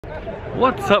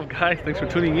What's up, guys? Thanks for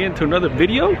tuning in to another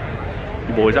video.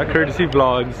 Your boys at Courtesy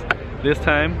Vlogs. This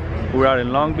time we're out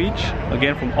in Long Beach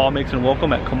again from All Makes and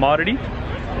Welcome at Commodity.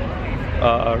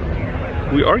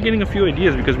 We are getting a few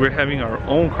ideas because we're having our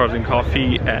own Cars and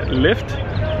Coffee at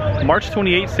Lyft. March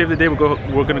 28th, save the day. We're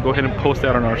gonna go ahead and post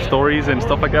that on our stories and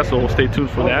stuff like that, so stay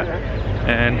tuned for that.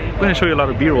 And we're gonna show you a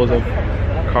lot of B-rolls of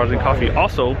Cars and Coffee.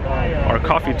 Also, our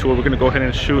coffee tour, we're gonna go ahead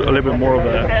and shoot a little bit more of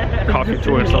a coffee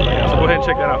tour and stuff like that. So go ahead and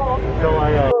check that out.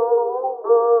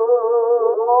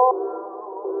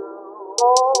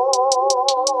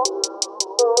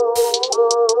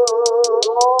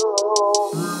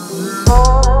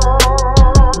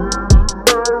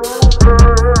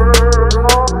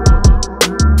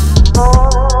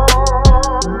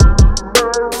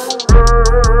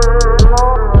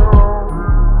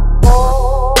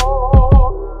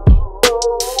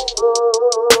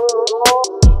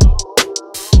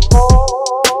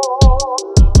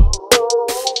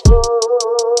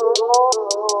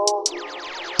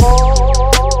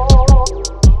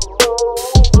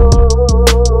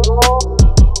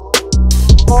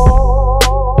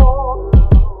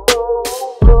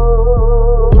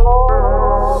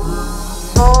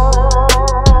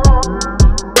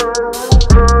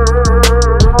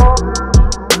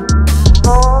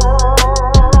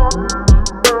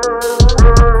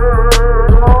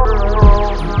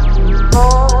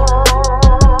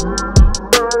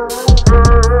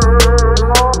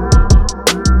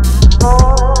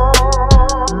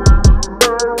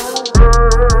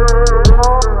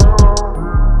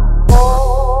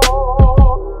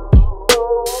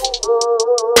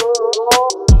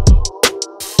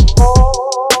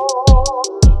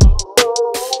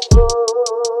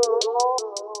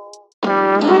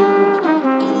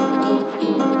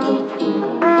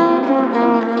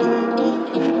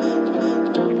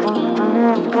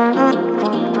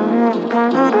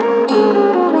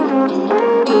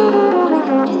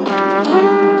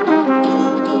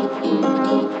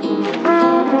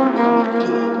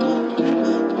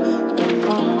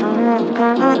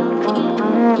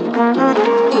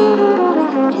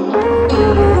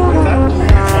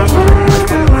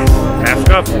 Mask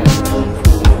up.